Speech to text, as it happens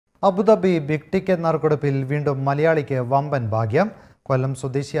Abu Dhabi big ticket നറുക്കെടുപ്പിൽ വീണ്ടും മലയാളിക്ക് വമ്പൻ ഭാഗ്യം. കൊല്ലം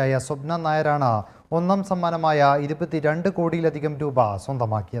സ്വദേശിയായ സ്വപ്ന നായരാണ് ഒന്നാം സമ്മാനമായ 22 കോടിയിലധികം രൂപ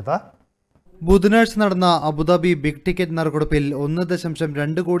സ്വന്തമാക്കിയത്. ബുധനാഴ്ച നടന്ന അബുദാബി ബിഗ് ടിക്കറ്റ് നറുക്കെടുപ്പിൽ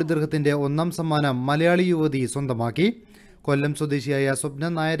 1.2 കോടി ദിർഹത്തിന്റെ ഒന്നാം സമ്മാനം മലയാളി യുവതി സ്വന്തമാക്കി. കൊല്ലം സ്വദേശിയായ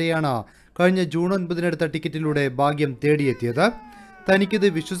സ്വപ്ന നായരെയാണ് കഴിഞ്ഞ ജൂൺ 9 എടുത്ത ടിക്കറ്റിലൂടെ ഭാഗ്യം തേടിയെത്തിയത്. തനിക്കിത്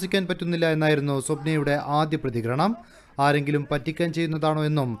വിശ്വസിക്കാൻ പറ്റുന്നില്ല എന്നായിരുന്നു സ്വപ്നയുടെ ആദ്യ പ്രതികരണം. ആരെങ്കിലും പറ്റിക്കാൻ ചെയ്യുന്നതാണോ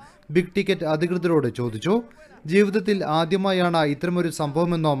എന്നും ബിഗ് ടിക്കറ്റ് അധികൃതരോട് ചോദിച്ചു. ജീവിതത്തിൽ ആദ്യമായാണ് ഇത്തരമൊരു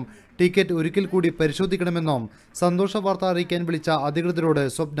സംഭവമെന്നും ടിക്കറ്റ് ഒരിക്കൽ കൂടി പരിശോധിക്കണമെന്നും സന്തോഷ വാർത്ത അറിയിക്കാൻ വിളിച്ച അധികൃതരോട്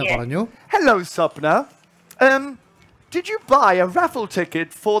സ്വപ്ന പറഞ്ഞു. Hello Swapna. Did you buy a raffle ticket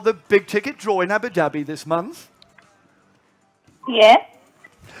for the big ticket draw in Abu Dhabi this month? Yes.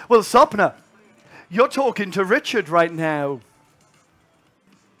 Well, Swapna, you're talking to Richard right now.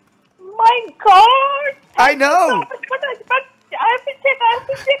 My God! I know. But I have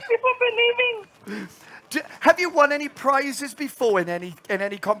to check before believing. Have you won any prizes before in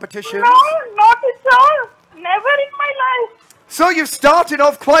any competitions? No, not at all. Never in my life. So you've started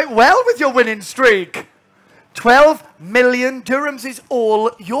off quite well with your winning streak. 12 million dirhams is all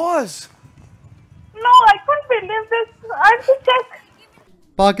yours. No, I couldn't believe this. I have to check.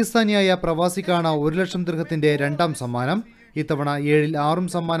 പാകിസ്ഥാനിയായ പ്രവാസിക്കാണ് 1 ലക്ഷം ദിർഹത്തിന്റെ രണ്ടാം സമ്മാനം. ഇത്തവണ 7-ൽ 6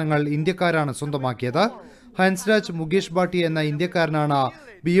 സമ്മാനങ്ങൾ ഇന്ത്യക്കാരാണ് സ്വന്തമാക്കിയത്. ഹൻസ്രാജ് മുകേഷ് ബാട്ടി എന്ന ഇന്ത്യക്കാരനാണ്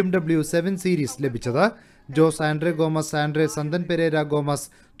BMW 7 series ലഭിച്ചത്. Jose Andre Gomez Andre സന്തൻ Pereira Gomez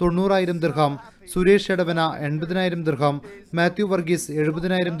 90,000 ദിർഹം, സുരേഷ് എടവന 80,000 ദിർഹം, മാത്യു വർഗീസ്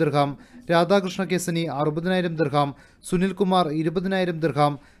 70,000 ദിർഹം, രാധാകൃഷ്ണ കേസനി 60,000 ദിർഹം, സുനിൽ കുമാർ 20,000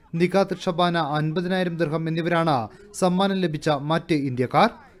 ദിർഹം, നികാത്ത് ഷബാന 50,000 ദിർഹം എന്നിവരാണ് സമ്മാനം ലഭിച്ച മറ്റ് ഇന്ത്യക്കാർ.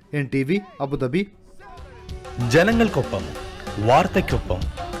 NTV Abu Dhabi. ജനങ്ങൾക്കൊപ്പം വാർത്തയ്ക്കൊപ്പം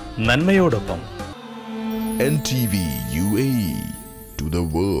നന്മയോടൊപ്പം. NTV UAE to the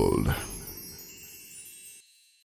world.